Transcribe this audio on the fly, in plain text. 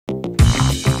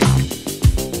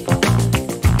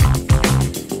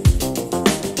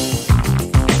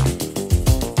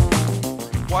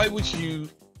would you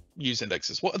use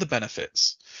indexes? What are the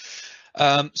benefits?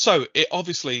 So it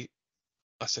obviously,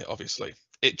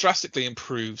 it drastically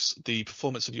improves the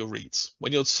performance of your reads.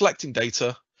 When you're selecting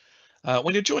data,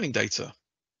 when you're joining data,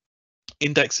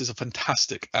 indexes are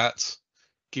fantastic at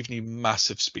giving you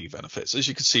massive speed benefits, as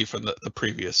you can see from the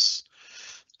previous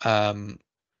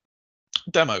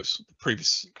demos, the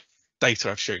previous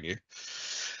data I've shown you.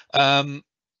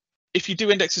 If you do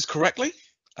indexes correctly,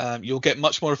 you'll get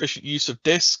much more efficient use of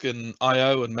disk and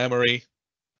I/O and memory,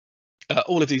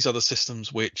 all of these other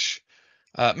systems which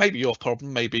maybe your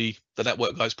problem, maybe the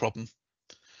network guy's problem,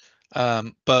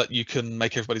 but you can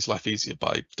make everybody's life easier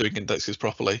by doing indexes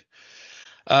properly.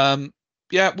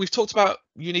 Yeah, we've talked about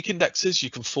unique indexes. You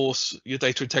can force your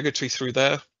data integrity through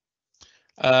there.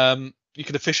 You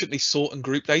can efficiently sort and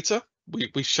group data.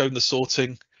 We've shown the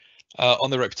sorting on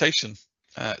the reputation.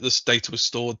 This data was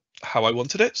stored how I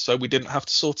wanted it, so we didn't have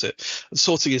to sort it. And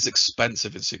sorting is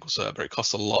expensive in SQL Server. It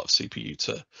costs a lot of CPU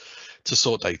to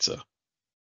sort data.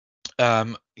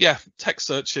 Yeah, text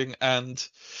searching, and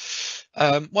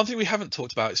one thing we haven't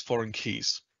talked about is foreign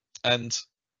keys. And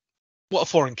what a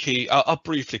foreign key, I'll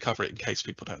briefly cover it in case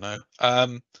people don't know.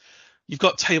 You've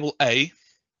got table A,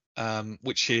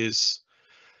 which is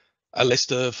a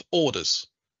list of orders.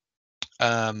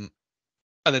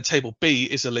 And then table B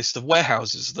is a list of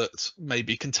warehouses that may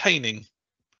be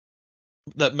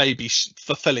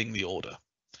fulfilling the order.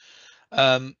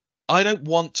 I don't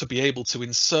want to be able to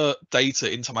insert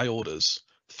data into my orders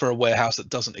for a warehouse that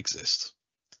doesn't exist.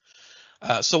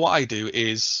 So what I do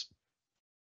is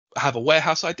have a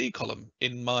warehouse ID column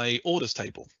in my orders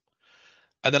table.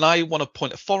 And then I want to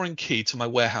point a foreign key to my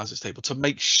warehouses table to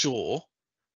make sure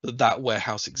that that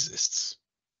warehouse exists.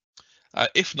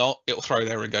 If not, it'll throw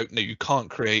there and go, no, you can't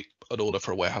create an order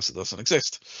for a warehouse that doesn't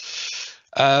exist.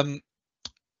 Now,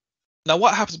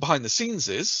 what happens behind the scenes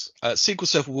is SQL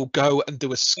Server will go and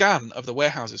do a scan of the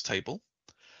warehouses table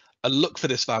and look for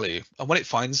this value. And when it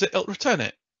finds it, it'll return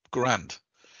it. Grand.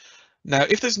 Now,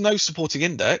 if there's no supporting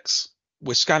index,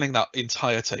 we're scanning that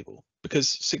entire table because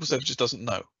SQL Server just doesn't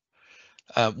know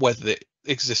whether it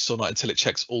exists or not until it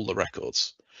checks all the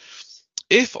records.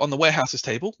 If on the warehouses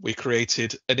table, we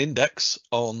created an index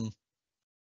on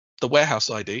the warehouse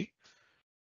ID,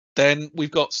 then we've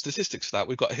got statistics for that.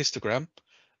 We've got a histogram.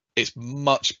 It's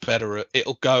much better.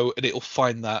 It'll go and it'll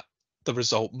find the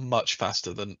result much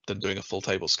faster than doing a full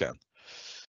table scan.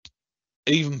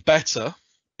 Even better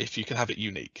if you can have it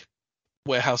unique.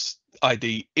 Warehouse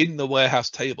ID in the warehouse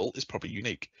table is probably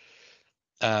unique.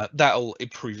 That'll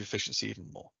improve efficiency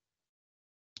even more.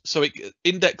 So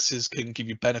indexes can give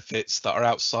you benefits that are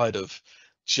outside of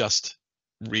just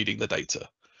reading the data.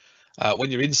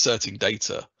 When you're inserting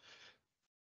data,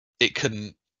 it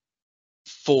can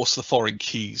force the foreign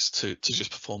keys to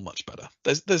just perform much better.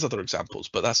 There's other examples,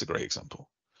 but that's a great example.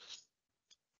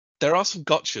 There are some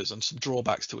gotchas and some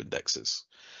drawbacks to indexes.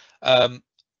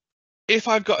 If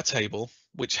I've got a table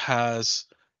which has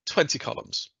 20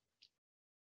 columns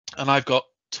and I've got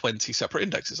 20 separate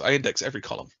indexes, I index every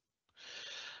column.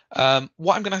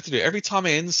 What I'm going to have to do every time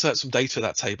I insert some data to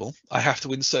that table, I have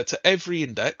to insert to every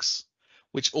index,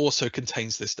 which also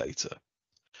contains this data.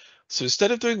 So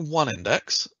instead of doing one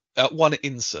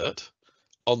insert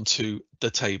onto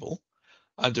the table,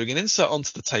 I'm doing an insert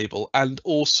onto the table and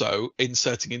also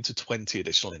inserting into 20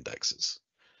 additional indexes.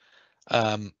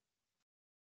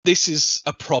 This is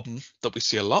a problem that we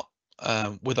see a lot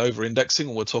with over-indexing,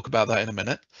 and we'll talk about that in a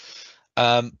minute.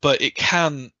 But it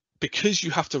can, because you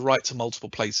have to write to multiple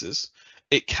places,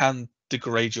 it can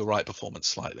degrade your write performance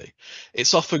slightly.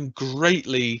 It's often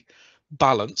greatly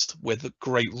balanced with a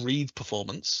great read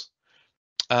performance,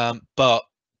 but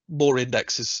more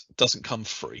indexes doesn't come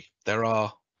free. There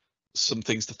are some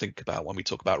things to think about when we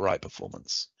talk about write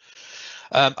performance.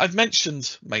 I've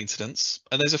mentioned maintenance,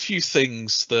 and there's a few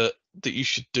things that you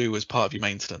should do as part of your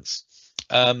maintenance.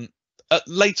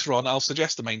 Later on, I'll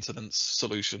suggest a maintenance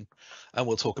solution, and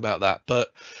we'll talk about that. But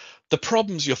the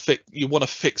problems you want to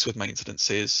fix with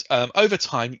maintenance is over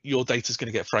time, your data is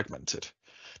going to get fragmented.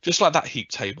 Just like that heap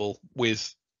table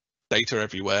with data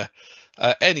everywhere,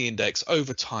 any index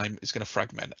over time is going to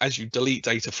fragment. As you delete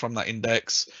data from that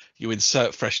index, you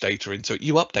insert fresh data into it,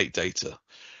 you update data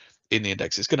in the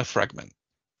index, it's going to fragment.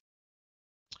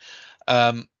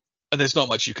 And there's not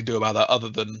much you can do about that other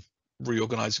than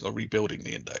reorganizing or rebuilding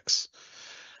the index.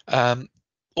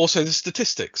 Also, the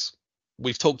statistics.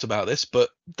 We've talked about this, but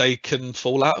they can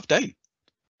fall out of date.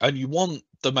 And you want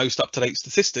the most up-to-date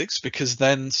statistics because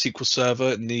then SQL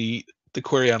Server and the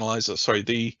query analyzer,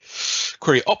 the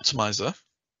query optimizer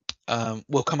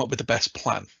will come up with the best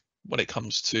plan when it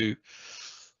comes to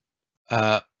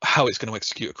how it's going to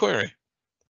execute a query.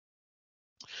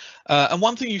 And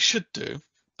one thing you should do,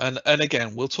 and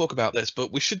again, we'll talk about this,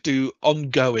 but we should do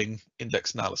ongoing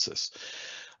index analysis.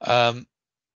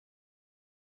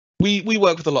 We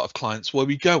work with a lot of clients where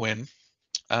we go in,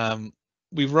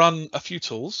 we run a few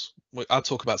tools. I'll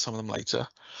talk about some of them later,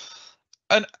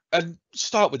 and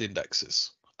start with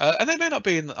indexes. And they may not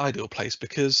be in the ideal place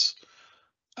because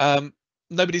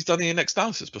nobody's done the index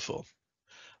analysis before.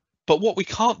 But what we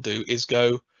can't do is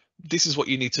go, this is what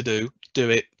you need to do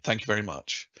it, thank you very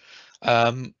much.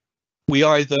 We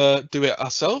either do it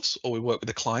ourselves or we work with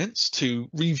the clients to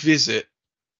revisit,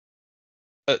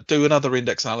 do another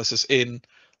index analysis in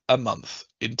a month,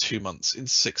 in 2 months, in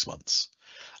 6 months.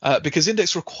 Because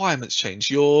index requirements change,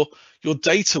 your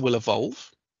data will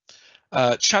evolve.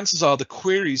 Chances are the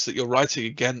queries that you're writing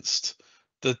against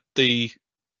the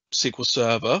SQL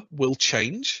Server will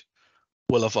change,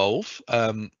 will evolve.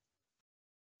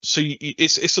 So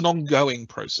it's an ongoing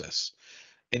process,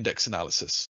 index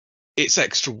analysis. It's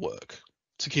extra work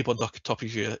to keep on top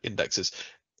of your indexes.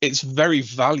 It's very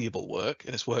valuable work,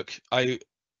 and it's work I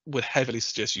would heavily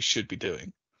suggest you should be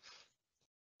doing.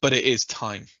 But it is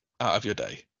time out of your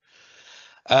day.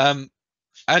 And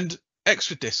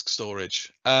extra disk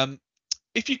storage.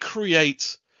 If you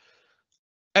create,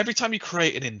 every time you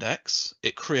create an index,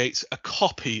 it creates a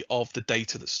copy of the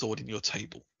data that's stored in your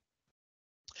table.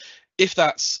 If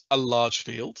that's a large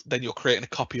field, then you're creating a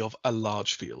copy of a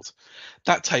large field.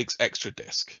 That takes extra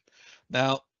disk.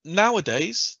 Now,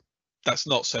 nowadays, that's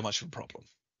not so much of a problem.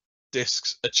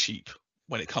 Disks are cheap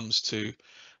when you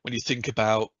think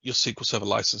about your SQL Server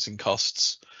licensing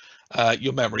costs,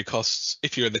 your memory costs.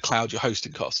 If you're in the cloud, your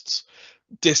hosting costs.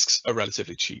 Disks are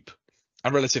relatively cheap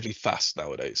and relatively fast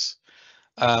nowadays.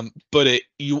 But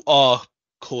you are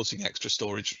causing extra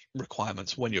storage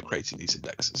requirements when you're creating these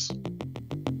indexes.